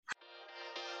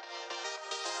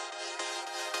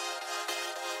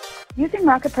Using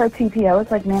Rocket Pro TPO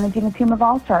is like managing a team of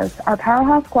all-stars. Our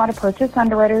powerhouse squad of purchase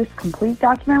underwriters complete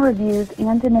document reviews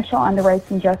and initial underwrites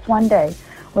in just one day.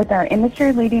 With our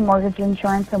industry-leading mortgage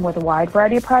insurance and with a wide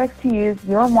variety of products to use,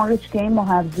 your mortgage game will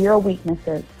have zero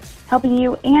weaknesses, helping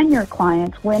you and your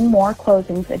clients win more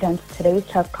closings against today's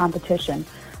tough competition.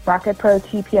 Rocket Pro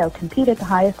TPO, compete at the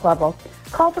highest level.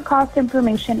 Call for cost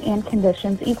information and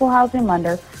conditions. Equal housing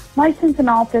lender, licensed in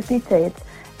all 50 states.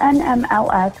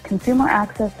 NMLS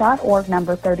consumeraccess.org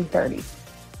number 3030.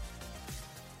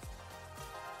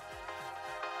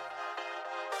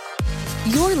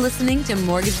 You're listening to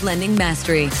Mortgage Lending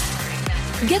Mastery.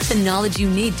 Get the knowledge you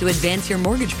need to advance your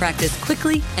mortgage practice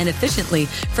quickly and efficiently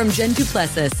from Jen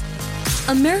Duplessis,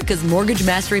 America's Mortgage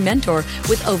Mastery mentor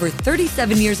with over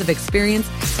 37 years of experience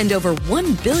and over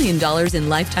 $1 billion in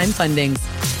lifetime fundings.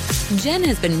 Jen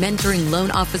has been mentoring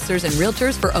loan officers and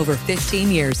realtors for over 15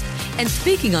 years and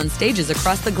speaking on stages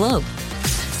across the globe.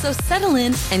 So settle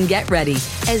in and get ready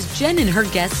as Jen and her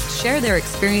guests share their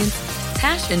experience,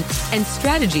 passion, and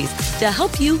strategies to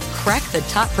help you crack the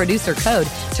top producer code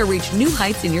to reach new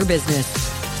heights in your business.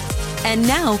 And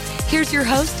now, here's your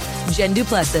host, Jen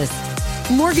Duplessis,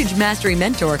 Mortgage Mastery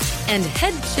mentor and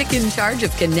head chick in charge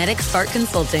of Kinetic Spark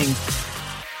Consulting.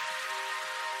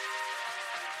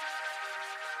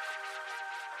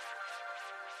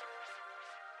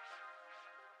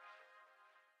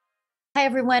 Hi,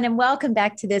 everyone, and welcome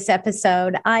back to this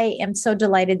episode. I am so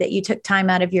delighted that you took time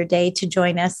out of your day to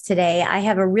join us today. I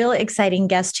have a real exciting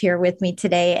guest here with me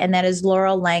today, and that is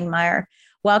Laurel Langmeyer.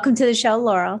 Welcome to the show,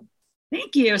 Laurel.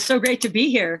 Thank you. It's so great to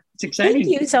be here. It's exciting.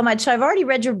 Thank you so much. So I've already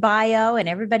read your bio and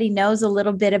everybody knows a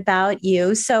little bit about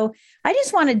you. So I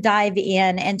just want to dive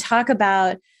in and talk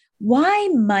about why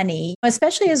money,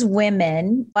 especially as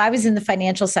women. I was in the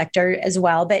financial sector as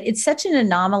well, but it's such an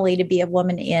anomaly to be a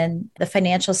woman in the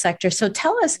financial sector. So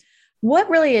tell us what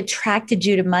really attracted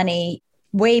you to money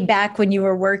way back when you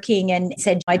were working and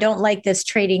said, I don't like this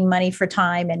trading money for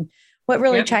time, and what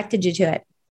really attracted you to it?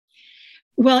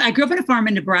 Well, I grew up on a farm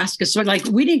in Nebraska. So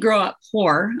we didn't grow up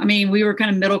poor. I mean, we were kind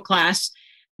of middle class,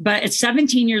 but at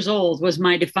 17 years old was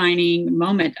my defining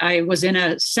moment. I was in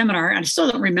a seminar, and I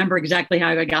still don't remember exactly how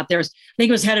I got there. I think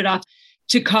it was headed off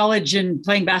to college and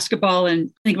playing basketball. And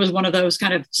I think it was one of those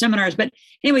kind of seminars. But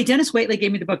anyway, Dennis Waitley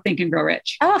gave me the book, Think and Grow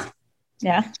Rich. Oh,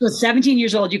 yeah. So at 17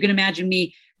 years old, you can imagine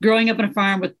me growing up on a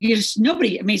farm with just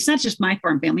nobody. I mean, it's not just my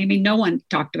farm family. I mean, no one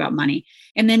talked about money.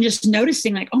 And then just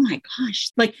noticing like, oh my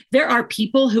gosh, like there are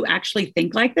people who actually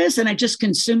think like this. And I just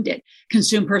consumed it,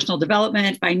 consumed personal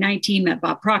development. By 19, met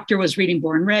Bob Proctor, was reading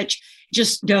Born Rich,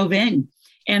 just dove in.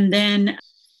 And then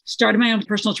started my own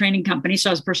personal training company.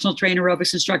 So I was a personal trainer,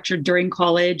 aerobics instructor during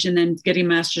college, and then getting a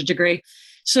master's degree.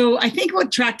 So I think what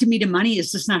attracted me to money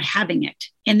is just not having it.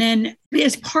 And then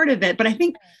as part of it, but I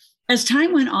think as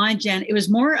time went on, Jen, it was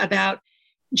more about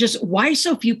just why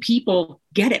so few people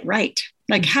get it right.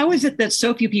 Like, how is it that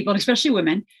so few people, especially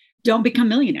women, don't become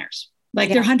millionaires? Like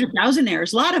they're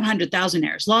 100,000aires, a lot of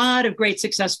 100,000aires, a lot of great,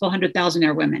 successful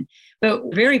 100,000aire women,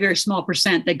 but very, very small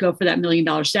percent that go for that $1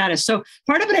 million status. So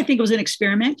part of it, I think, was an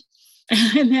experiment.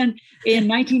 And then in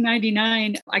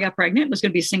 1999, I got pregnant, was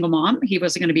going to be a single mom. He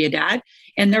wasn't going to be a dad.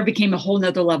 And there became a whole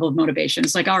nother level of motivation.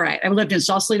 It's like, all right, I lived in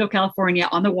Sausalito, California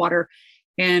on the water.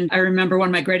 And I remember one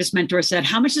of my greatest mentors said,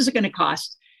 how much is it going to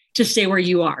cost to stay where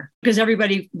you are? Because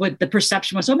everybody, with the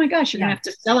perception was, oh my gosh, you're going to have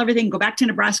to sell everything, go back to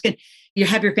Nebraska, you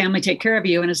have your family take care of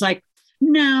you. And it's like,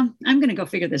 no, I'm going to go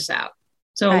figure this out.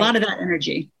 So a lot of that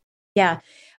energy. Yeah.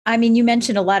 I mean, you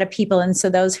mentioned a lot of people. And so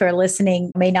those who are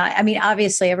listening may not, I mean,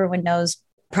 obviously everyone knows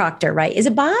Proctor, right? Is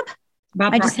it Bob?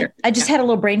 Bob Proctor. I just had a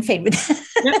little brain fade with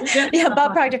that.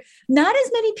 Bob Proctor. Not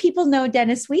as many people know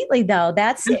Dennis Wheatley, though.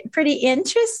 That's pretty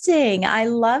interesting. I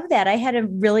love that. I had a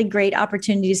really great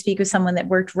opportunity to speak with someone that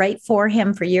worked right for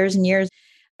him for years and years.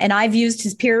 And I've used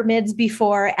his pyramids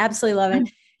before. Absolutely love it.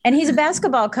 And he's a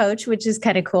basketball coach, which is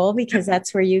kind of cool because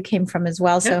that's where you came from as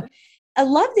well. So I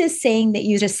love this saying that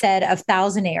you just said of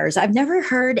thousandaires. I've never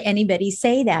heard anybody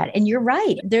say that. And you're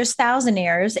right. There's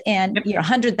thousandaires and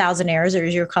 100,000aires, or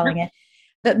as you're calling it.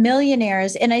 But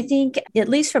millionaires, and I think, at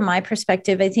least from my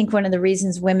perspective, I think one of the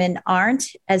reasons women aren't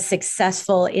as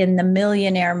successful in the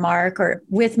millionaire mark or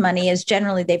with money is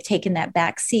generally they've taken that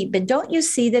back seat. But don't you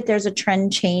see that there's a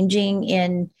trend changing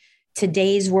in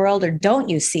today's world, or don't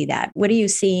you see that? What are you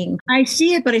seeing? I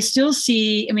see it, but I still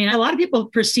see, I mean, a lot of people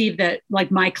perceive that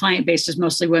like my client base is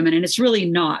mostly women, and it's really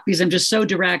not, because I'm just so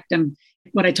direct. And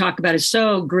what I talk about is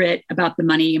so grit about the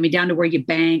money. I mean, down to where you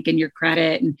bank and your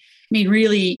credit, and I mean,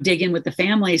 really dig in with the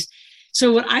families.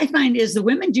 So what I find is the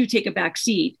women do take a back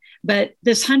seat, but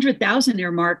this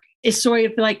 100,000 mark is sort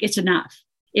of like, it's enough.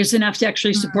 It's enough to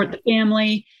actually support the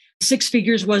family, 6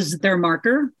 figures was their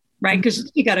marker, right?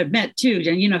 Because you got to admit too,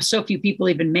 Jen, so few people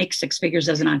even make 6 figures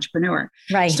as an entrepreneur.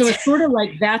 Right. So it's sort of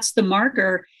like, that's the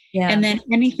marker. Yeah. And then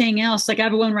anything else, like I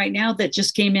have one right now that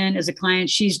just came in as a client.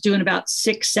 She's doing about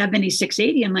 670,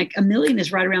 680. I'm like, $1 million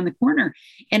is right around the corner.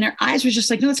 And her eyes were just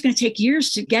like, no, it's going to take years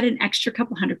to get an extra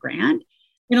couple $100,000.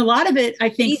 And a lot of it, I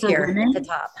think, easier for women, at the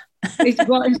top.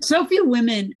 well, and so few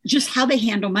women, just how they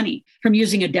handle money, from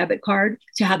using a debit card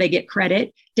to how they get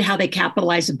credit to how they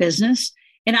capitalize a business.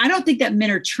 And I don't think that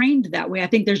men are trained that way. I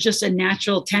think there's just a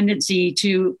natural tendency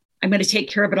to, I'm going to take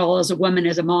care of it all as a woman,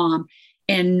 as a mom,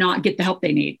 and not get the help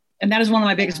they need. And that is one of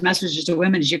my biggest messages to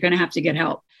women, is you're going to have to get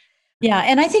help. Yeah.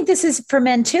 And I think this is for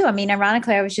men too. I mean,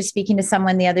 ironically, I was just speaking to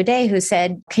someone the other day who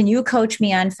said, can you coach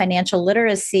me on financial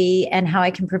literacy and how I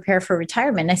can prepare for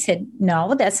retirement? And I said,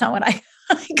 no, that's not what I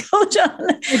coach on.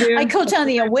 I coach on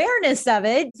the awareness of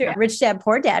it. Yeah. Rich Dad,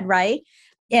 Poor Dad, right?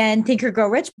 And Think or Grow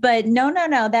Rich. But no,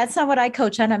 that's not what I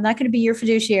coach on. I'm not going to be your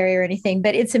fiduciary or anything,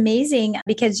 but it's amazing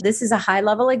because this is a high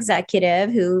level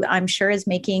executive who I'm sure is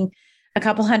making a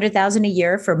couple $100,000 a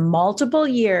year for multiple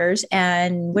years.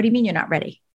 And what do you mean you're not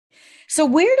ready? So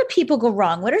where do people go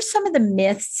wrong? What are some of the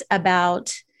myths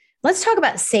about, let's talk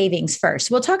about savings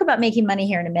first. We'll talk about making money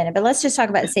here in a minute, but let's just talk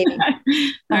about savings.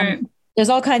 There's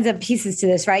all kinds of pieces to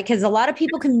this, right? Because a lot of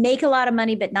people can make a lot of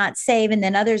money, but not save. And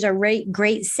then others are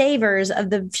great savers of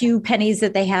the few pennies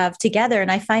that they have together.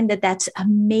 And I find that that's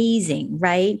amazing,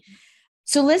 right?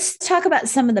 So let's talk about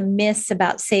some of the myths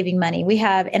about saving money. We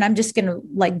have, and I'm just going to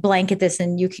like blanket this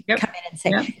and you can come in and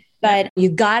say, but you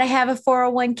got to have a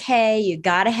 401k, you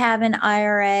got to have an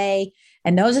IRA.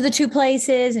 And those are the two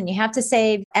places. And you have to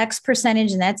save X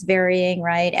percentage, and that's varying,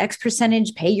 right? X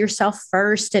percentage, pay yourself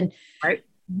first. And right.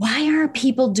 Why are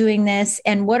people doing this?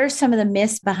 And what are some of the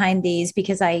myths behind these?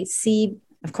 Because I see,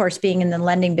 of course, being in the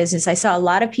lending business, I saw a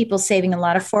lot of people saving a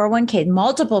lot of 401k,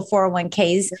 multiple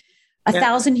 401ks,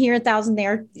 1,000 here, 1,000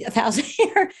 there, 1,000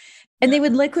 here, and they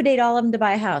would liquidate all of them to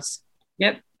buy a house.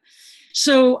 Yep.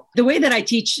 So the way that I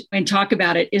teach and talk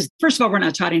about it is, first of all, we're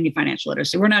not taught any financial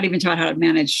literacy. We're not even taught how to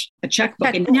manage a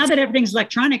checkbook. And now that everything's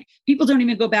electronic, people don't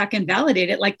even go back and validate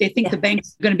it. Like they think the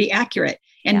bank's going to be accurate.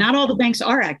 And not all the banks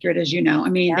are accurate, as you know. I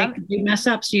mean, they can mess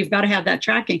up. So you've got to have that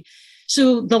tracking.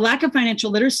 So the lack of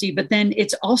financial literacy, but then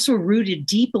it's also rooted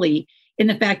deeply in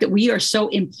the fact that we are so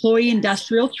employee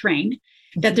industrial trained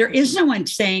that there is no one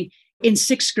saying, in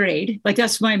 6th grade, like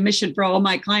that's my mission for all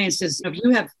my clients is, if you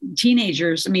have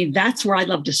teenagers, I mean, that's where I'd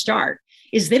love to start,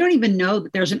 is they don't even know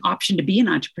that there's an option to be an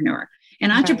entrepreneur. An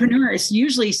entrepreneur is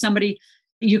usually somebody,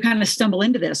 you kind of stumble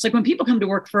into this. Like when people come to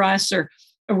work for us or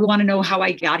we want to know how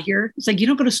I got here, it's like, you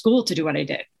don't go to school to do what I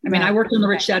did. I mean, I worked on the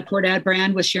Rich Dad, Poor Dad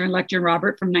brand with Sharon Lechter and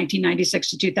Robert from 1996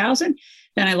 to 2000.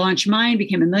 Then I launched mine,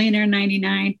 became a millionaire in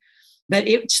 99. But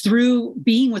it's through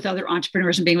being with other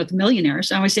entrepreneurs and being with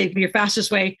millionaires. I always say your fastest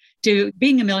way to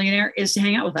being a millionaire is to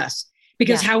hang out with us,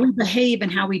 because how we behave and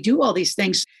how we do all these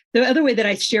things. The other way that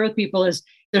I share with people is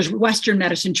there's Western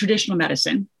medicine, traditional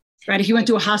medicine, right? If you went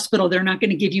to a hospital, they're not going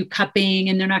to give you cupping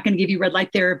and they're not going to give you red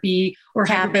light therapy or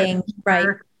tapping,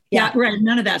 right? Right.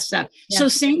 None of that stuff. Yeah. So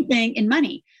same thing in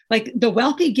money. Like the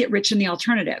wealthy get rich in the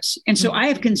alternatives. And so I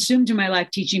have consumed in my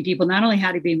life teaching people not only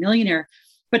how to be a millionaire,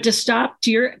 but to stop,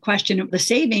 to your question of the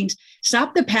savings,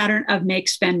 stop the pattern of make,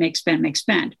 spend, make, spend, make,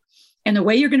 spend. And the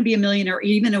way you're going to be a millionaire, or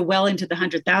even a well into the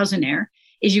 100,000-aire,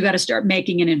 is you got to start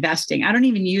making and investing. I don't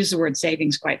even use the word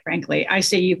savings, quite frankly. I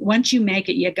say once you make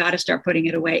it, you got to start putting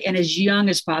it away, and as young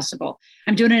as possible.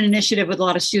 I'm doing an initiative with a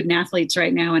lot of student athletes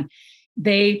right now, and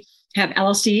they have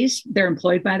LLCs. They're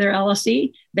employed by their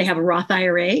LLC. They have a Roth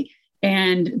IRA,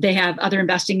 and they have other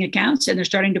investing accounts, and they're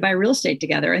starting to buy real estate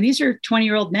together. And these are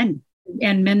 20-year-old men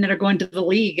and men that are going to the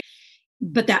league.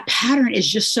 But that pattern is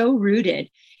just so rooted.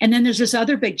 And then there's this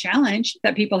other big challenge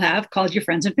that people have called your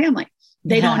friends and family.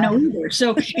 They don't know either.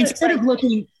 So instead of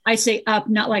looking, I say up,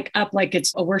 not like up like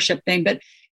it's a worship thing, but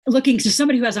looking to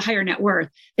somebody who has a higher net worth,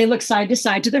 they look side to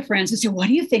side to their friends and say, what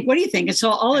do you think? What do you think? And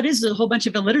so all it is a whole bunch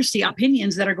of illiteracy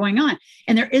opinions that are going on.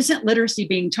 And there isn't literacy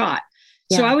being taught.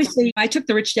 Yeah. So I always say, I took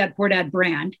the Rich Dad, Poor Dad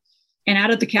brand and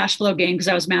out of the cash flow game, because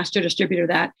I was master distributor of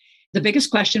that. The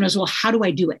biggest question was, well, how do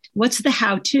I do it? What's the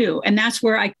how to? And that's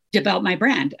where I developed my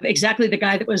brand. Exactly the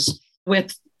guy that was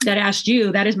that asked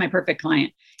you, that is my perfect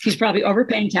client. He's probably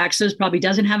overpaying taxes, probably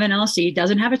doesn't have an LLC,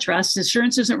 doesn't have a trust,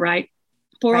 insurance isn't right,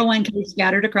 401k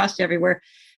scattered across everywhere.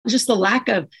 Just the lack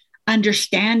of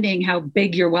understanding how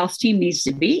big your wealth team needs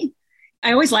to be.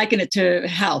 I always liken it to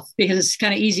health because it's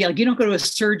kind of easy. Like you don't go to a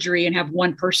surgery and have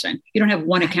one person. You don't have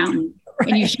one accountant.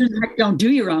 And you sure don't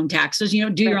do your own taxes, you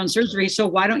don't do your own surgery. So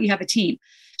why don't you have a team?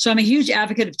 So I'm a huge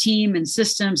advocate of team and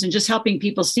systems and just helping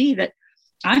people see that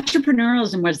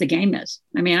entrepreneurialism was the game is.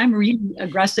 I mean, I'm really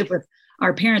aggressive with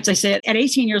our parents. I said at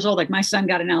 18 years old, like my son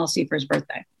got an LLC for his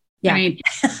birthday. Yeah. I mean,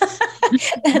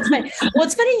 that's funny. Well,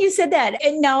 it's funny you said that.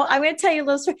 And now I'm going to tell you a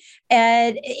little story.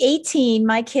 At 18,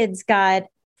 my kids got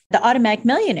The Automatic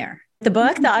Millionaire, the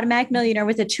book, The Automatic Millionaire,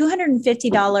 with a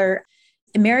 $250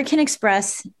 American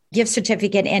Express gift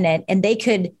certificate in it. And they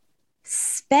could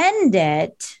spend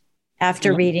it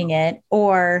after reading it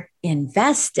or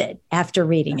invest it after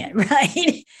reading it.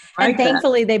 Right. And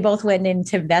thankfully they both went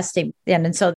into investing.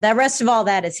 And so the rest of all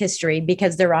that is history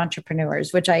because they're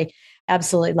entrepreneurs, which I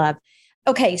absolutely love.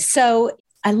 Okay. So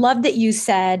I love that you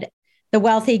said the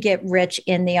wealthy get rich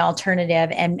in the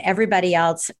alternative and everybody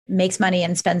else makes money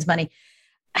and spends money.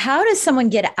 How does someone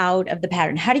get out of the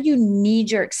pattern? How do you knee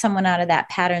jerk someone out of that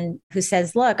pattern who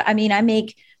says, look, I mean, I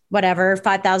make whatever,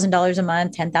 $5,000 a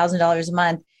month, $10,000 a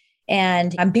month,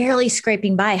 and I'm barely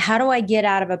scraping by. How do I get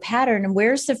out of a pattern? And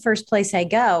where's the first place I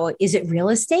go? Is it real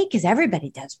estate? Because everybody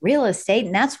does real estate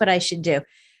and that's what I should do.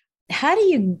 How do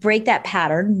you break that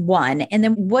pattern, one? And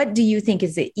then what do you think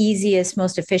is the easiest,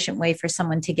 most efficient way for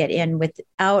someone to get in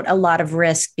without a lot of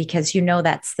risk? Because you know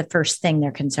that's the first thing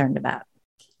they're concerned about.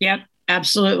 Yep,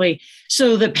 absolutely.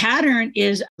 So the pattern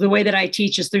is the way that I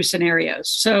teach is through scenarios.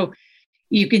 So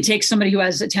you can take somebody who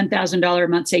has a $10,000 a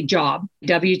month, say job,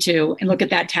 W-2, and look at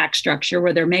that tax structure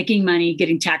where they're making money,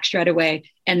 getting taxed right away,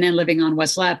 and then living on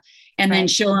what's left. And then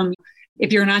show them,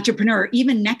 if you're an entrepreneur,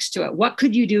 even next to it, what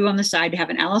could you do on the side to have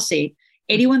an LLC?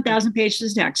 81,000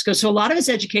 pages of tax code. So a lot of it's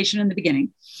education in the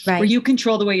beginning, where you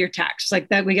control the way you're taxed. Like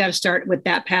that, we got to start with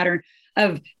that pattern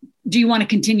of, do you want to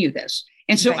continue this?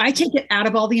 And so I take it out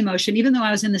of all the emotion, even though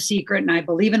I was in The Secret and I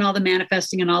believe in all the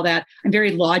manifesting and all that. I'm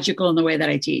very logical in the way that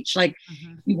I teach. Like,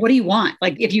 what do you want?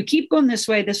 Like, if you keep going this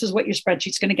way, this is what your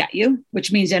spreadsheet's going to get you,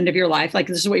 which means end of your life. Like,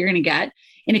 this is what you're going to get.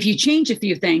 And if you change a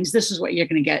few things, this is what you're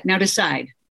going to get. Now decide.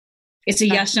 It's a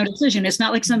yes, no decision. It's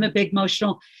not like some big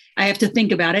emotional, I have to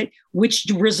think about it. Which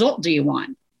result do you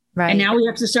want? Right. And now we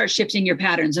have to start shifting your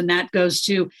patterns. And that goes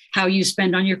to how you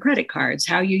spend on your credit cards,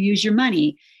 how you use your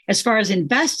money. As far as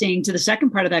investing, to the second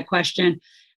part of that question,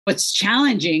 what's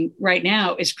challenging right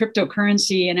now is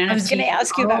cryptocurrency and NFT. I was going to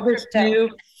ask you about crypto.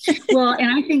 Well,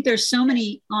 and I think there's so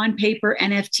many on paper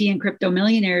NFT and crypto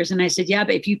millionaires. And I said, yeah,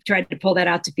 but if you tried to pull that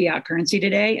out to fiat currency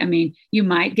today, I mean, you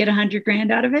might get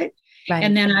 $100,000 out of it. Right.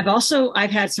 And then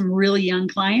I've had some really young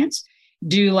clients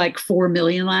do like 4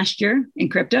 million last year in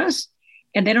cryptos,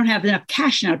 and they don't have enough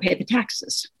cash now to pay the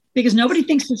taxes because nobody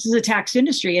thinks this is a tax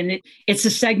industry. And it's a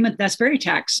segment that's very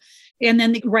taxed. And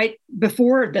then right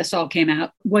before this all came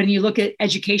out, when you look at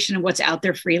education and what's out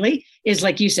there freely is,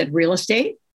 like you said, real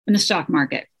estate and the stock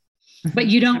market. But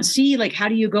you don't see, like, how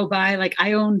do you go buy? Like,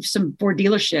 I own some Ford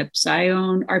dealerships. I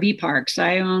own RV parks.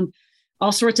 I own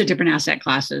all sorts of different asset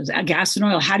classes, gas and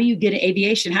oil. How do you get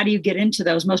aviation? How do you get into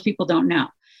those? Most people don't know.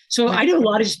 So I do a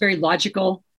lot of just very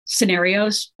logical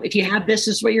scenarios. If you have this,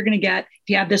 is what you're going to get. If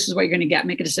you have this, is what you're going to get.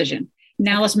 Make a decision.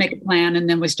 Now let's make a plan. And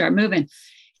then we start moving.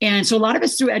 And so a lot of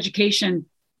it's through education,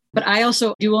 but I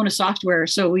also do own a software.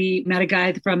 So we met a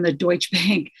guy from the Deutsche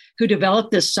Bank who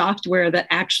developed this software that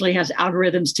actually has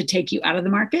algorithms to take you out of the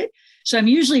market. So I'm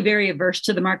usually very averse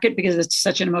to the market because it's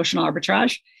such an emotional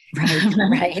arbitrage.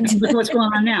 Right. Look what's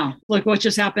going on now. Look what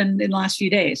just happened in the last few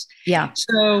days. Yeah.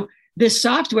 So this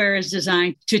software is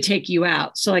designed to take you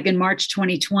out. So like in March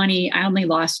 2020, I only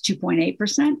lost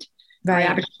 2.8%. Right.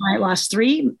 Our average client lost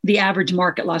 3%. The average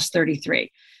market lost 33%.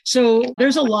 So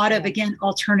there's a lot of, again,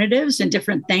 alternatives and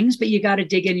different things, but you got to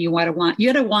dig in. You got to want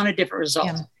a different result.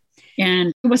 Yeah.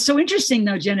 And what's so interesting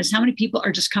though, Jen, is how many people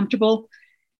are just comfortable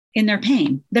in their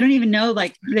pain. They don't even know,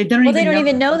 like, they don't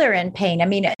even know they're in pain. I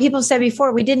mean, people said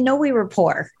before, we didn't know we were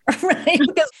poor, right?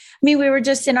 Because, I mean, we were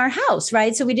just in our house,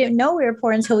 right? So we didn't know we were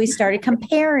poor until we started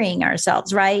comparing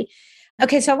ourselves, right?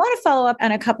 Okay. So I want to follow up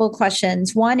on a couple of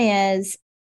questions. One is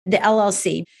the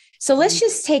LLC. So let's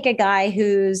just take a guy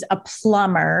who's a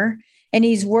plumber and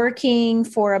he's working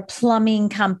for a plumbing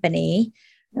company.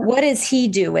 What does he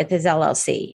do with his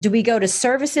LLC? Do we go to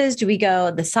services? Do we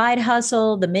go the side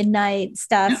hustle, the midnight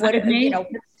stuff? What are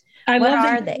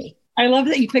they? I love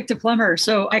that you picked a plumber.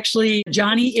 So actually,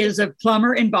 Johnny is a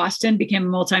plumber in Boston, became a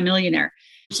multimillionaire.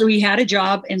 So he had a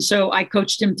job. And so I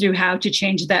coached him through how to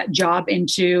change that job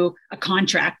into a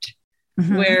contract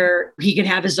where he could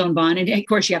have his own bond. And of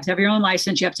course, you have to have your own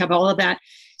license. You have to have all of that.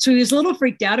 So he was a little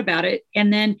freaked out about it.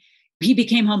 And then he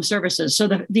became home services. So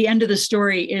the end of the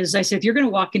story is, I said, if you're going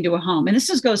to walk into a home, and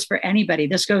goes for anybody,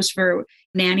 this goes for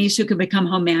nannies who can become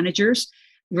home managers,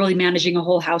 really managing a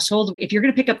whole household. If you're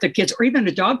going to pick up their kids, or even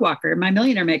a dog walker, my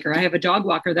Millionaire Maker, I have a dog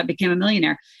walker that became a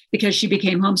millionaire because she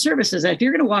became home services. If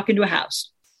you're going to walk into a house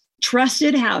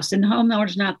trusted house and the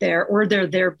homeowner's not there, or they're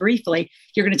there briefly,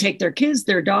 you're going to take their kids,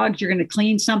 their dogs, you're going to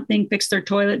clean something, fix their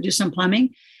toilet, do some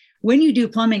plumbing. When you do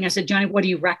plumbing, I said, Johnny, what do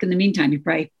you wreck in the meantime? You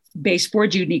probably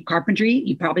baseboards, you need carpentry,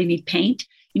 you probably need paint,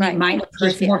 you need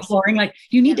more flooring, like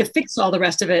you need to fix all the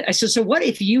rest of it. I said, so what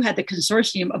if you had the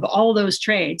consortium of all those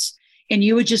trades and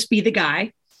you would just be the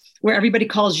guy where everybody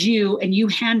calls you and you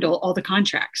handle all the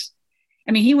contracts?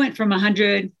 I mean, he went from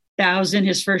 100,000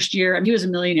 his first year. I mean, he was a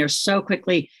millionaire so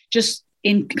quickly, just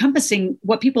encompassing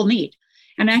what people need.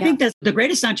 And I think that the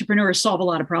greatest entrepreneurs solve a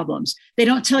lot of problems. They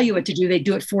don't tell you what to do. They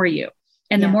do it for you.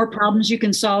 And the more problems you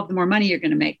can solve, the more money you're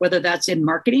going to make, whether that's in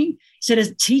marketing, instead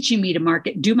of teaching me to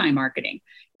market, do my marketing.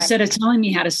 Instead of telling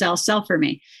me how to sell for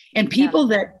me. And people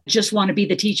that just want to be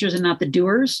the teachers and not the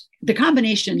doers, the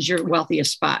combination is your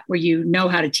wealthiest spot, where you know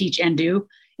how to teach and do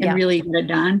and really get it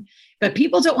done. But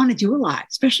people don't want to do a lot,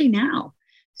 especially now.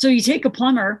 So you take a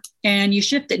plumber and you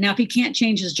shift it. Now, if he can't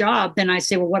change his job, then I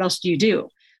say, well, what else do you do?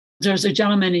 There's a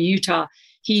gentleman in Utah.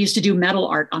 He used to do metal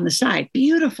art on the side,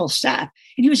 beautiful stuff.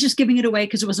 And he was just giving it away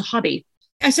because it was a hobby.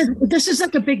 I said, this is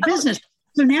like a big business.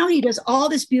 So now he does all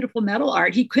this beautiful metal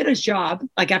art. He quit his job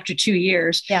like after 2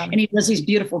 years and he does these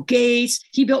beautiful gates.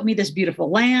 He built me this beautiful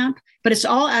lamp, but it's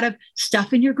all out of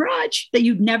stuff in your garage that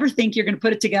you'd never think you're going to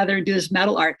put it together and do this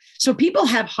metal art. So people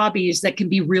have hobbies that can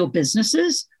be real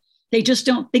businesses. They just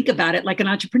don't think about it like an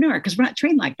entrepreneur because we're not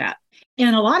trained like that.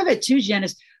 And a lot of it too, Jen,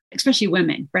 is especially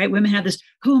women, right? Women have this,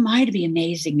 who am I to be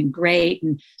amazing and great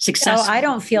and successful? I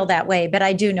don't feel that way, but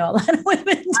I do know a lot of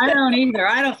women. I don't either.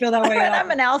 I don't feel that way. I'm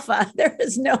an alpha. There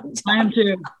is no doubt. I am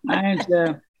too.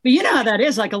 But you know how that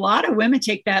is. Like a lot of women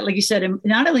take that, like you said,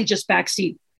 not only just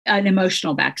backseat, an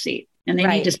emotional backseat, and they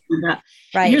need to stand up.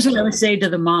 Right. And here's what I would say to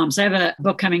the moms. I have a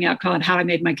book coming out called How I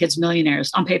Made My Kids Millionaires,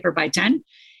 on paper by 10.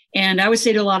 And I would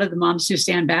say to a lot of the moms who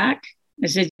stand back, I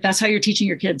said, that's how you're teaching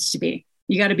your kids to be.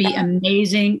 You got to be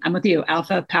amazing. I'm with you,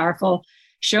 alpha, powerful.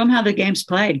 Show them how the game's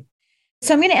played.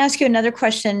 So I'm going to ask you another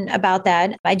question about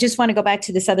that. I just want to go back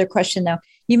to this other question, though.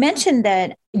 You mentioned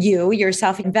that you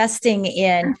yourself investing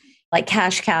in like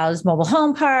cash cows, mobile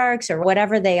home parks, or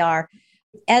whatever they are.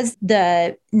 As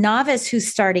the novice who's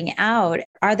starting out,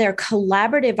 are there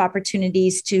collaborative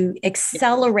opportunities to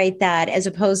accelerate that as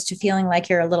opposed to feeling like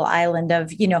you're a little island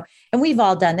of, and we've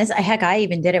all done this. Heck, I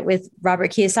even did it with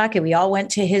Robert Kiyosaki. We all went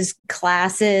to his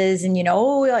classes and,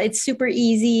 it's super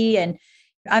easy. And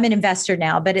I'm an investor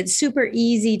now, but it's super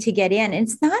easy to get in. And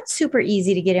it's not super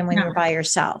easy to get in when you're by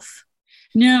yourself.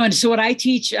 No. And so what I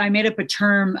teach, I made up a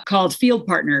term called field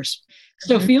partners.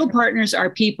 So field partners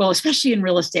are people, especially in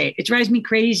real estate. It drives me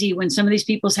crazy when some of these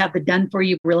people have the done for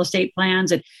you real estate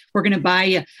plans and we're going to buy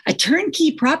you a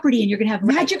turnkey property and you're going to have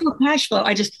magical cash flow.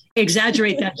 I just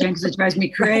exaggerate that, Jen, because it drives me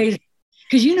crazy.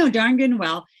 Because you know darn good and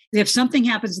well, if something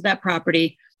happens to that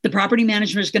property, the property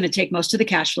manager is going to take most of the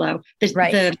cash flow.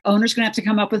 The owner's going to have to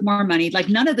come up with more money. Like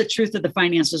none of the truth of the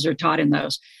finances are taught in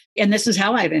those. And this is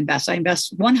how I invest. I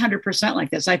invest 100% like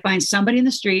this. I find somebody in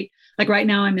the street. Like right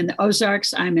now, I'm in the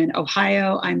Ozarks, I'm in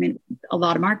Ohio, I'm in a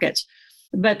lot of markets.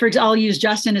 But I'll use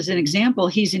Justin as an example.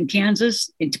 He's in Kansas,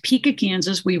 in Topeka,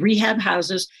 Kansas. We rehab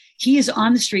houses. He is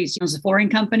on the streets. He owns the flooring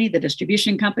company, the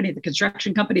distribution company, the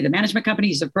construction company, the management company.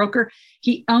 He's a broker.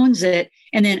 He owns it.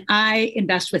 And then I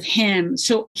invest with him.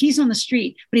 So he's on the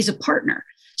street, but he's a partner.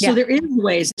 So there is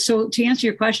ways. So to answer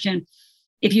your question,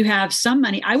 if you have some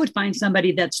money, I would find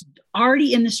somebody that's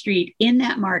already in the street, in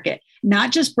that market,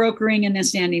 not just brokering and then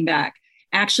standing back,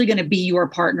 actually going to be your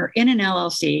partner in an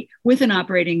LLC with an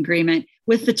operating agreement,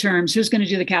 with the terms, who's going to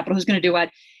do the capital, who's going to do what.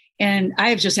 And I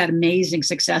have just had amazing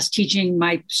success teaching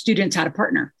my students how to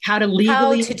partner, how to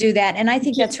legally. How to do that. And I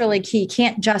think that's really key. You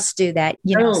can't just do that.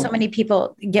 So many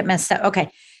people get messed up.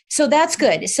 Okay. So that's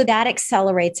good. So that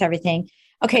accelerates everything.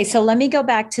 Okay, so let me go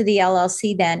back to the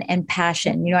LLC then and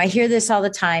passion. I hear this all the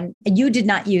time. You did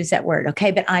not use that word,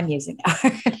 okay, but I'm using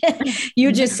it.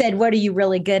 You just said, what are you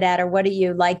really good at or what do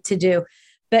you like to do?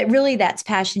 But really that's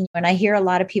passion. And I hear a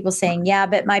lot of people saying, yeah,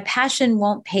 but my passion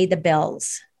won't pay the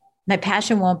bills. My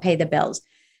passion won't pay the bills.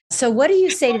 So what do you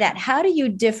say to that? How do you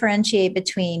differentiate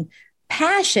between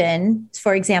passion,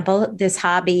 for example, this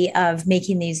hobby of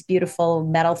making these beautiful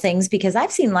metal things, because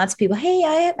I've seen lots of people,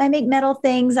 hey, I make metal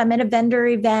things. I'm at a vendor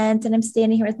event and I'm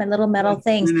standing here with my little metal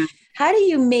things. How do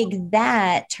you make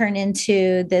that turn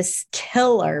into this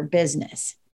killer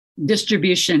business?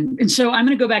 Distribution. And so I'm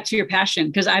going to go back to your passion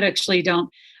because I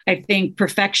think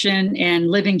perfection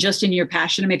and living just in your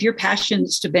passion. I mean, if your passion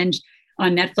is to binge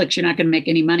on Netflix, you're not going to make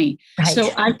any money. Right. So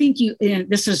I think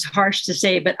this is harsh to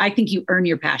say, but I think you earn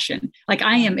your passion. Like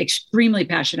I am extremely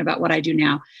passionate about what I do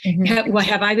now. Mm-hmm.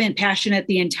 Have I been passionate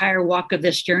the entire walk of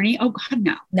this journey? Oh God,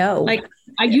 no. No. Like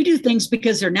you do things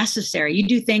because they're necessary. You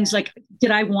do things like,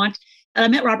 I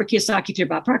met Robert Kiyosaki through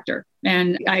Bob Proctor.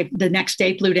 And the next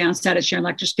day flew down, sat at Sharon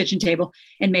Lecter's kitchen table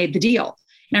and made the deal.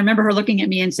 And I remember her looking at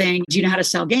me and saying, do you know how to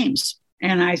sell games?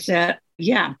 And I said,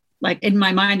 yeah. Like in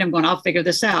my mind, I'm going, I'll figure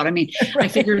this out. I mean, right. I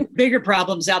figured bigger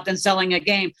problems out than selling a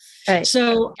game. Right.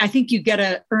 So I think you got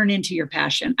to earn into your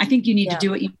passion. I think you need to do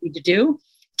what you need to do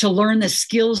to learn the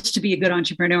skills to be a good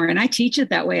entrepreneur. And I teach it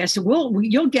that way. I said, well,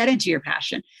 you'll get into your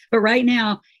passion. But right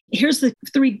now, here's the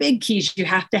 3 big keys you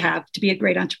have to be a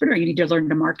great entrepreneur. You need to learn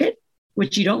to market,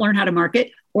 which you don't learn how to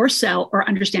market or sell or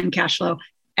understand cash flow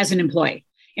as an employee.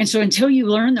 And so until you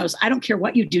learn those, I don't care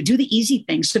what you do the easy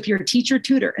things. So if you're a teacher,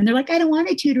 tutor, and they're like, I don't want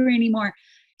to tutor anymore.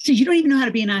 So you don't even know how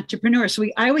to be an entrepreneur. So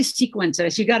I always sequence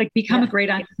it. So you got to become a great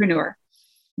entrepreneur.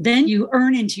 Then you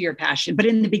earn into your passion. But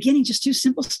in the beginning, just do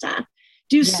simple stuff.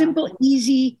 Do simple,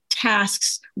 easy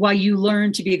tasks while you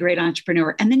learn to be a great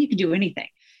entrepreneur. And then you can do anything.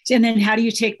 And then how do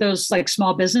you take those like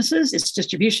small businesses? It's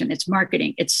distribution, it's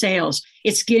marketing, it's sales,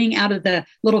 it's getting out of the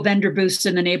little vendor booths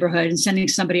in the neighborhood and sending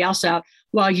somebody else out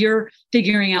while you're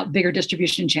figuring out bigger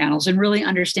distribution channels and really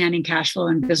understanding cash flow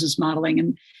and business modeling.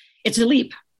 And it's a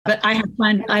leap, but I have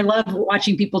fun. I love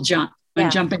watching people jump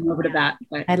and jumping over to that.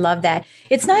 But I love that.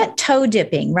 It's not toe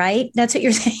dipping, right? That's what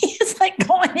you're saying. It's like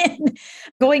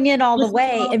going in all the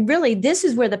way. And really, this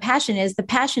is where the passion is, the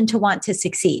passion to want to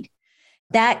succeed.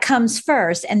 That comes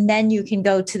first, and then you can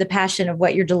go to the passion of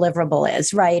what your deliverable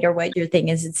is, right? Or what your thing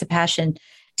is. It's a passion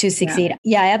to succeed.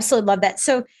 Yeah, I absolutely love that.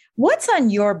 So what's on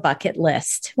your bucket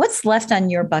list? What's left on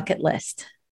your bucket list?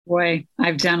 Boy,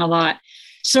 I've done a lot.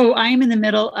 So I'm in the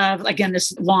middle of, again,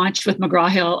 this launch with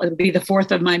McGraw-Hill. It'll be the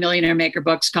 4th of my Millionaire Maker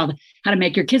books called How to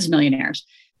Make Your Kids Millionaires.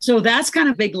 So that's kind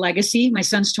of a big legacy. My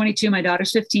son's 22, my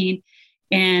daughter's 15,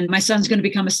 and my son's going to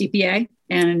become a CPA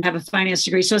and have a finance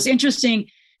degree. So it's interesting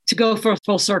to go for a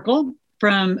full circle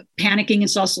from panicking in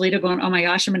Sausalito going, oh my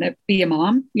gosh, I'm going to be a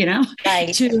mom,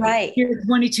 right, to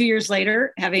 22 years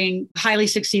later, having highly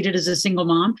succeeded as a single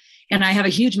mom. And I have a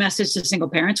huge message to single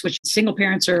parents, which single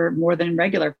parents are more than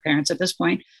regular parents at this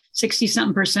point.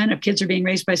 60-something% of kids are being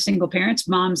raised by single parents,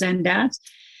 moms and dads.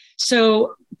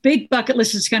 So big bucket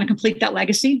list is going to complete that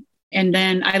legacy. And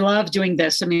then I love doing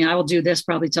this. I mean, I will do this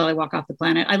probably till I walk off the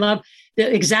planet. I love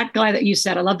the exact guy that you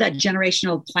said. I love that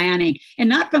generational planning, and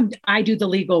not from I do the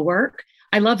legal work.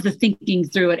 I love the thinking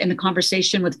through it and the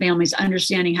conversation with families,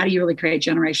 understanding how do you really create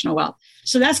generational wealth.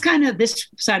 So that's kind of this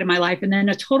side of my life. And then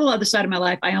a total other side of my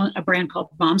life, I own a brand called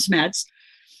Mom's Meds.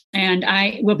 And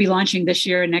I will be launching this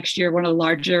year and next year one of the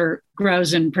larger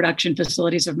grows and production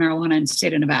facilities of marijuana in the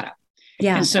state of Nevada.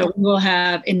 Yeah. And so we'll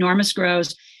have enormous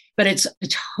grows, but it's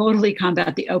to totally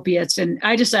combat the opiates. And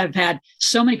I've had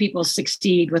so many people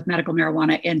succeed with medical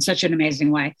marijuana in such an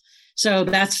amazing way. So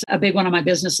that's a big one on my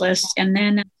business list. And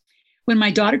then when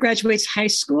my daughter graduates high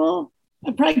school,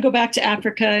 I'll probably go back to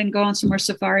Africa and go on some more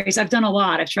safaris. I've done a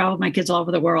lot. I've traveled with my kids all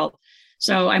over the world.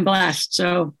 So I'm blessed.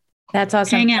 So that's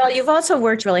awesome. Well, you've also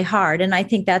worked really hard. And I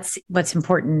think that's what's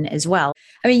important as well.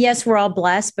 I mean, yes, we're all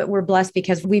blessed, but we're blessed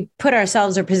because we put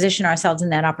ourselves or position ourselves in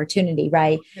that opportunity,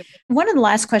 right? One of the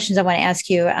last questions I want to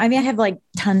ask you, I mean, I have like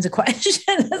tons of questions.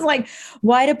 It's like,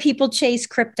 why do people chase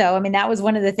crypto? I mean, that was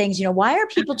one of the things, why are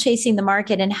people chasing the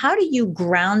market, and how do you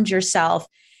ground yourself?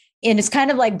 And it's kind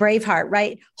of like Braveheart,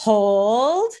 right?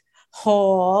 Hold,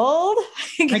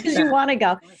 because you want to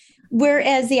go.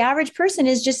 Whereas the average person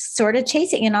is just sort of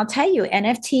chasing. And I'll tell you,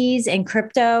 NFTs and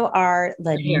crypto are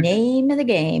the name of the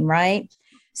game, right?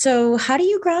 So how do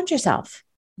you ground yourself?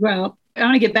 Well, I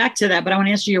want to get back to that, but I want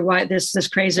to answer your why this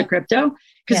craze of crypto,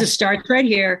 because it starts right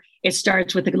here. It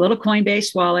starts with a little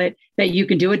Coinbase wallet that you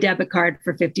can do a debit card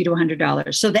for $50 to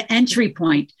 $100. So the entry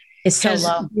point is so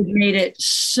low. We've made it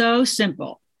so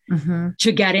simple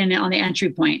to get in on the entry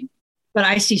point. But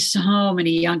I see so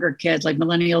many younger kids like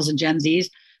millennials and Gen Zs.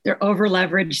 They're over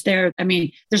leveraged there. I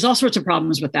mean, there's all sorts of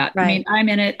problems with that. Right. I mean, I'm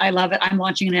in it. I love it. I'm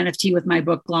launching an NFT with my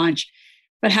book launch.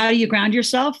 But how do you ground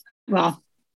yourself? Well,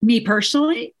 me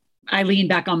personally, I lean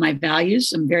back on my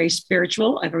values. I'm very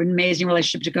spiritual. I have an amazing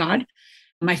relationship to God,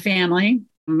 my family,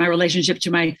 my relationship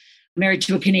to married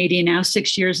to a Canadian now,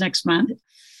 6 years next month.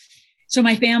 So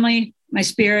my family, my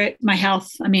spirit, my health.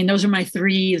 I mean, those are my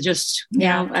three. Just,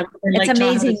 it's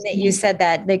amazing that you said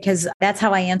that, because that's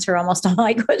how I answer almost all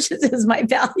my questions is my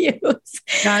values.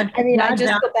 I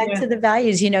just go back to the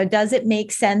values, does it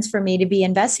make sense for me to be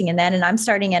investing in that? And I'm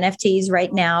starting NFTs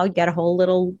right now. Got a whole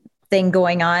little thing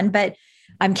going on, but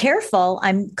I'm careful.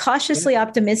 I'm cautiously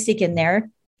optimistic in there,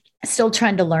 still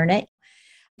trying to learn it.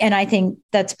 And I think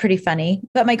that's pretty funny.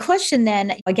 But my question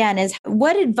then again is,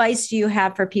 what advice do you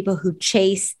have for people who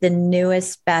chase the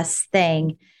newest, best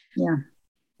thing? Yeah.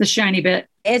 The shiny bit.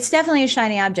 It's definitely a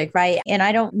shiny object, right? And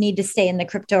I don't need to stay in the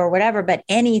crypto or whatever, but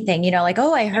anything, like,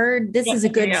 oh, I heard this is a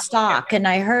good stock. And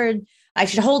I heard I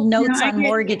should hold notes on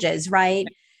mortgages, right?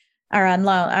 Or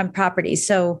on properties.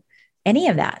 So any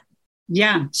of that.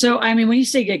 Yeah. So, I mean, when you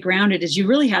say get grounded is you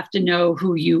really have to know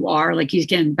who you are. Like he's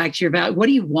getting back to your value. What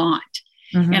do you want?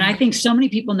 Mm-hmm. And I think so many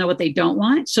people know what they don't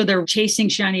want. So they're chasing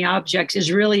shiny objects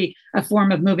is really a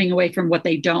form of moving away from what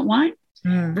they don't want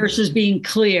versus being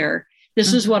clear.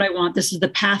 This is what I want. This is the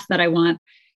path that I want.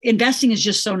 Investing is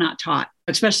just so not taught,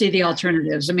 especially the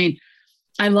alternatives. I mean,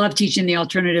 I love teaching the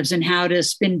alternatives and how to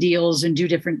spin deals and do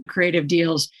different creative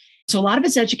deals. So a lot of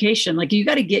it's education. Like you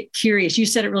got to get curious. You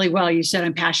said it really well. You said,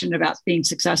 I'm passionate about being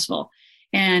successful.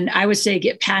 And I would say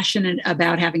get passionate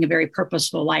about having a very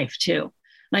purposeful life too.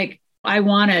 Like I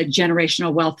want a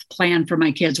generational wealth plan for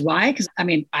my kids. Why? Because I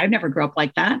mean, I've never grew up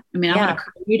like that. I mean, I want to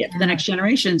create it for the next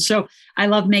generation. So I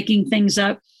love making things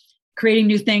up, creating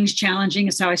new things, challenging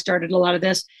is how I started a lot of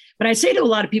this. But I'd say to a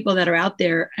lot of people that are out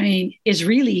there, I mean, is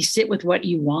really sit with what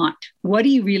you want. What do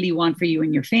you really want for you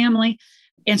and your family?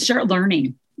 And start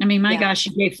learning. I mean, my gosh,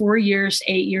 you gave 4 years,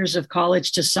 8 years of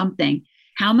college to something.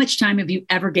 How much time have you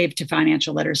ever gave to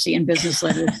financial literacy and business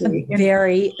literacy?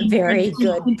 Very, very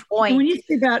good point. When you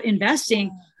think about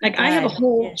investing, like I have a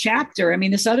whole chapter. I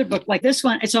mean, this other book, like this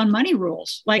one, it's on money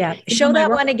rules. Like show that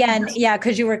one again. Yeah,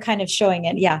 because you were kind of showing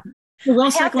it. Yeah.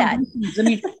 Well, I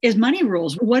mean, is money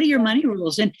rules. What are your money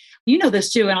rules? And you know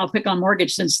this too, and I'll pick on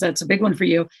mortgage since that's a big one for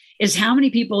you, is how many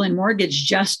people in mortgage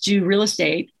just do real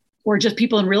estate or just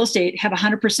people in real estate have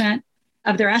 100%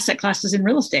 of their asset classes in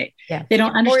real estate. Yeah. They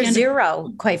don't understand. Or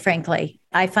zero, quite frankly.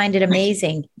 I find it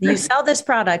amazing. You sell this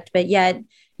product, but yet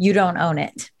you don't own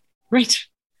it. Right.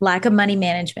 Lack of money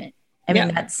management. I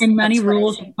mean, that's money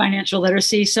rules and financial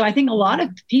literacy. So I think a lot of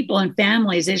people and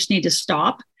families, they just need to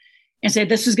stop and say,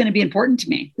 this is going to be important to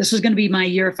me. This is going to be my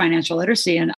year of financial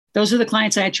literacy. And those are the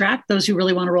clients I attract, those who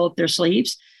really want to roll up their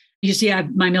sleeves. You see, I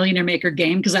have my Millionaire Maker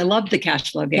game because I love the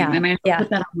cash flow game. I mean, I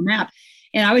put that on the map.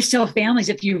 And I always tell families,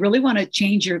 if you really want to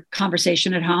change your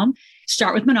conversation at home,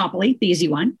 start with Monopoly, the easy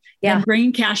one. Yeah. Then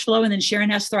bring cash flow, and then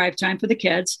Sharon has Thrive Time for the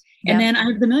kids. And then I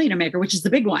have the Millionaire Maker, which is the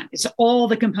big one. It's all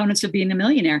the components of being a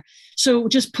millionaire. So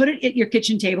just put it at your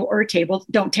kitchen table or a table.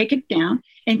 Don't take it down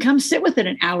and come sit with it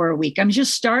an hour a week. I mean,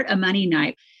 just start a money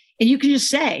night. And you can just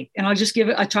say, and I'll just give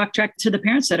a talk track to the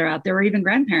parents that are out there or even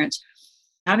grandparents.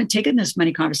 I haven't taken this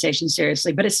money conversation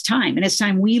seriously, but it's time. And it's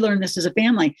time we learn this as a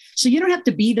family. So you don't have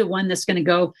to be the one that's going to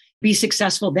go be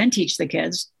successful, then teach the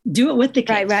kids. Do it with the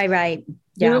kids. Right.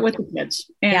 Do it with the kids.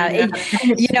 And,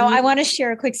 I want to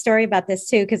share a quick story about this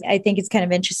too, because I think it's kind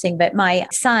of interesting. But my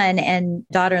son and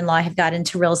daughter-in-law have got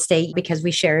into real estate because we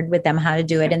shared with them how to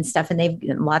do it and stuff. And they've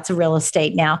lots of real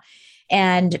estate now.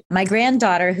 And my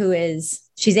granddaughter,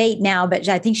 she's 8 now, but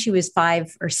I think she was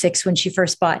 5 or 6 when she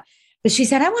first bought. But she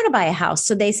said, I want to buy a house.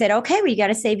 So they said, okay, well, you got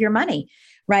to save your money.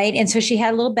 Right. And so she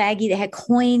had a little baggie that had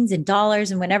coins and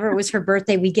dollars. And whenever it was her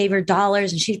birthday, we gave her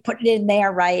dollars and she put it in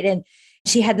there. Right. And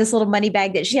she had this little money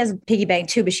bag that she has a piggy bank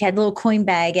too, but she had a little coin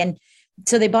bag. And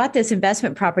so they bought this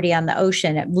investment property on the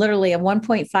ocean, literally a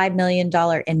 $1.5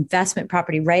 million investment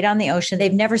property right on the ocean.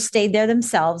 They've never stayed there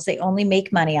themselves. They only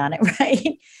make money on it.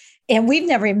 Right. And we've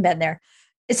never even been there.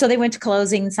 So they went to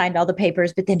closing and signed all the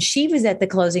papers, but then she was at the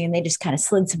closing and they just kind of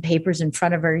slid some papers in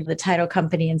front of her, the title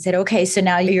company, and said, okay, so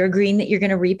now you're agreeing that you're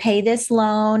going to repay this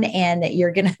loan and that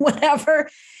you're going to whatever.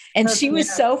 And she was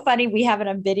so funny. We have it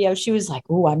on video. She was like,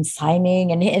 oh, I'm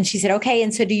signing. And she said, okay.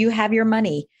 And so do you have your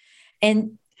money?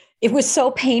 And it was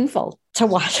so painful to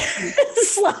watch her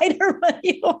slide her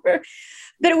money over,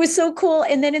 but it was so cool.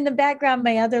 And then in the background,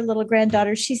 my other little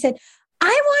granddaughter, she said, I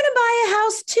want to buy a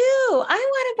house too. I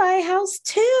want to buy a house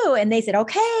too. And they said,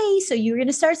 okay, so you're going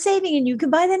to start saving and you can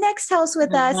buy the next house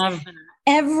with us.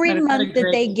 Every month that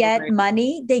they get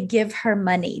money, they give her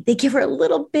money. They give her a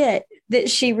little bit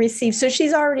that she receives. So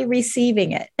she's already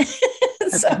receiving it.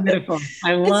 That's beautiful.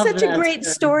 I love it. It's such a great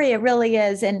story. It really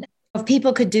is. And if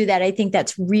people could do that, I think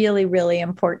that's really, really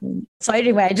important. So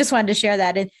anyway, I just wanted to share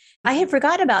that. And I had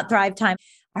forgotten about Thrive Time.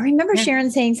 I remember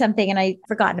Sharon saying something and I'd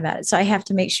forgotten about it. So I have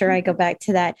to make sure I go back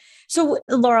to that. So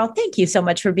Laurel, thank you so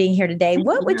much for being here today.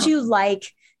 What would you like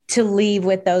to leave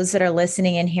with those that are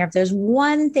listening in here? If there's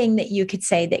one thing that you could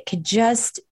say that could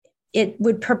it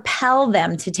would propel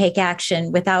them to take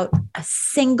action without a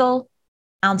single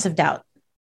ounce of doubt.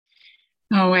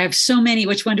 Oh, I have so many.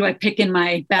 Which one do I pick in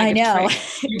my bag? I know.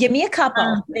 Give me a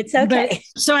couple. It's okay.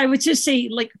 So I would just say,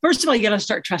 like, first of all, you got to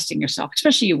start trusting yourself,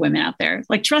 especially you women out there.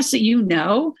 Like, trust that you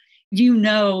know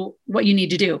what you need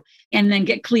to do, and then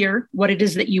get clear what it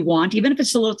is that you want, even if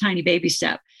it's a little tiny baby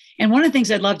step. And one of the things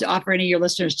I'd love to offer any of your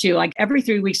listeners too, like every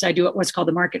 3 weeks, I do what's called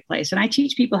the marketplace, and I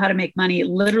teach people how to make money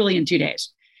literally in 2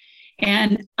 days.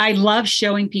 And I love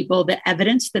showing people the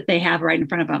evidence that they have right in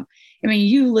front of them. I mean,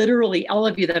 you literally, all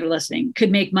of you that are listening,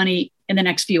 could make money in the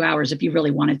next few hours if you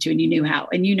really wanted to and you knew how.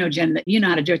 And you know, Jen, that you know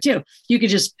how to do it too. You could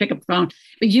just pick up the phone,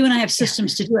 but you and I have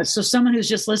systems to do it. So someone who's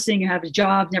just listening, who have a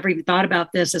job, never even thought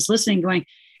about this, is listening, going,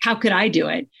 how could I do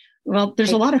it? Well,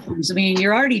 there's a lot of things. I mean,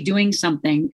 you're already doing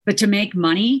something, but to make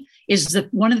money is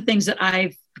one of the things that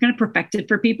I've kind of perfected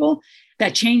for people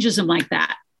that changes them like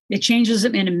that. It changes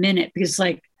them in a minute, because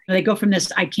like they go from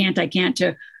this, I can't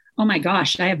to, oh my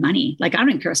gosh, I have money. Like, I don't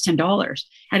even care. It's $10.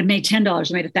 I'd made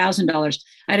 $10. I made $1,000.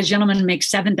 I had a gentleman make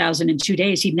 $7,000 in 2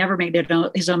 days. He'd never made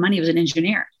his own money. He was an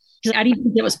engineer. I didn't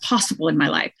think it was possible in my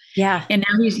life. Yeah. And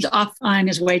now he's off on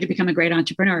his way to become a great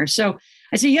entrepreneur. So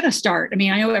I say, you got to start. I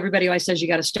mean, I know everybody always says you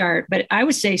got to start, but I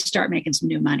would say start making some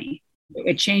new money.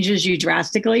 It changes you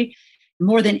drastically.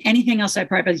 More than anything else I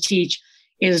probably teach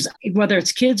is, whether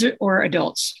it's kids or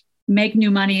adults, make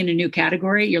new money in a new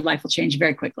category, your life will change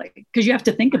very quickly, because you have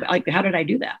to think about, like, how did I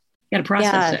do that? You got to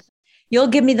process it. You'll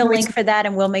give me the link for that,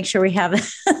 and we'll make sure we have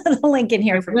the link in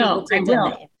here for people to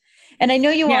donate. And I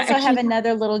know you also have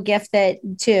another little gift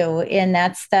too, and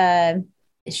that's the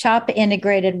Shop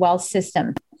Integrated Wealth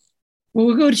System.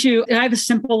 Well, I have a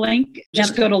simple link.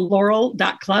 Just go to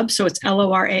Loral.club. So it's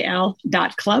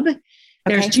LORAL.club.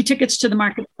 There's 2 tickets to the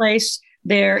marketplace.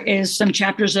 There is some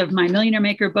chapters of my Millionaire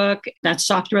Maker book, that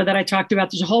software that I talked about.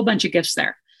 There's a whole bunch of gifts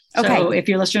there. Okay. So if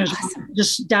your listeners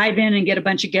just dive in and get a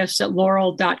bunch of gifts at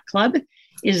Loral.club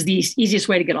is the easiest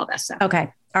way to get all that stuff.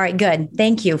 Okay. All right. Good.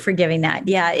 Thank you for giving that.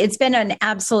 Yeah. It's been an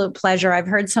absolute pleasure. I've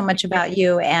heard so much about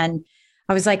you, and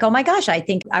I was like, oh my gosh, I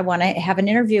think I want to have an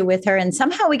interview with her. And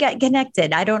somehow we got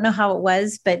connected. I don't know how it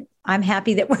was, but I'm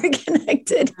happy that we're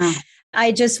connected.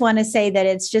 I just want to say that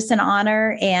it's just an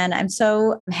honor, and I'm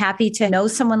so happy to know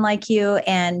someone like you,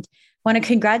 and want to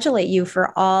congratulate you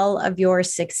for all of your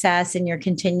success and your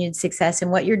continued success, and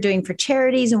what you're doing for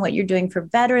charities, and what you're doing for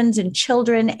veterans and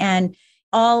children, and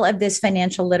all of this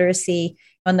financial literacy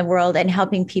in the world, and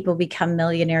helping people become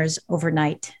millionaires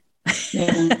overnight.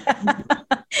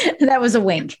 That was a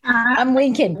wink. I'm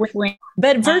winking,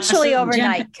 but virtually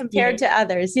overnight compared to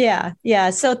others. Yeah. Yeah.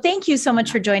 So thank you so much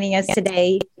for joining us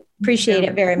today. Appreciate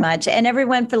it very much. And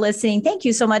everyone for listening, thank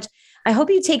you so much. I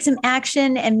hope you take some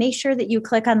action, and make sure that you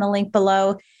click on the link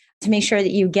below to make sure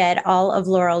that you get all of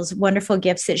Loral's wonderful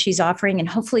gifts that she's offering. And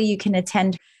hopefully you can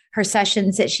attend her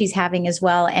sessions that she's having as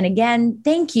well. And again,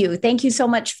 thank you. Thank you so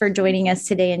much for joining us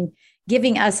today and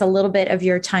giving us a little bit of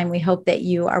your time. We hope that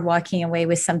you are walking away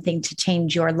with something to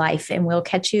change your life, and we'll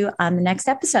catch you on the next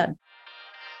episode.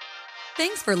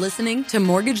 Thanks for listening to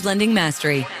Mortgage Lending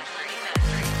Mastery.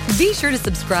 Be sure to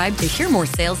subscribe to hear more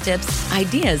sales tips,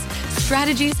 ideas,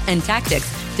 strategies, and tactics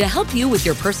to help you with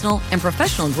your personal and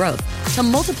professional growth to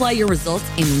multiply your results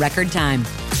in record time.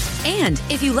 And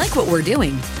if you like what we're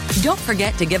doing, don't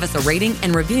forget to give us a rating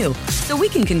and review so we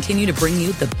can continue to bring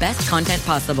you the best content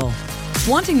possible.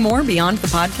 Wanting more beyond the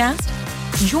podcast?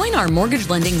 Join our Mortgage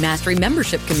Lending Mastery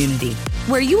membership community,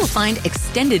 where you will find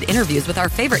extended interviews with our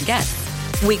favorite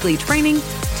guests, weekly training,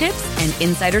 tips, and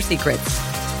insider secrets,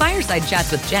 fireside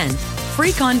chats with Jen,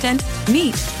 free content,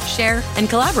 meet, share, and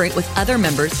collaborate with other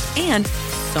members, and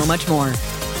so much more.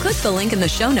 Click the link in the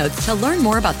show notes to learn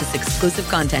more about this exclusive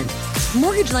content.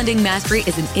 Mortgage Lending Mastery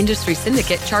is an Industry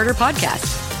Syndicate charter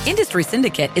podcast. Industry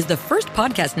Syndicate is the first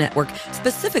podcast network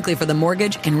specifically for the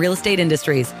mortgage and real estate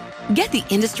industries. Get the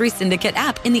Industry Syndicate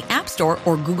app in the App Store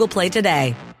or Google Play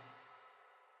today.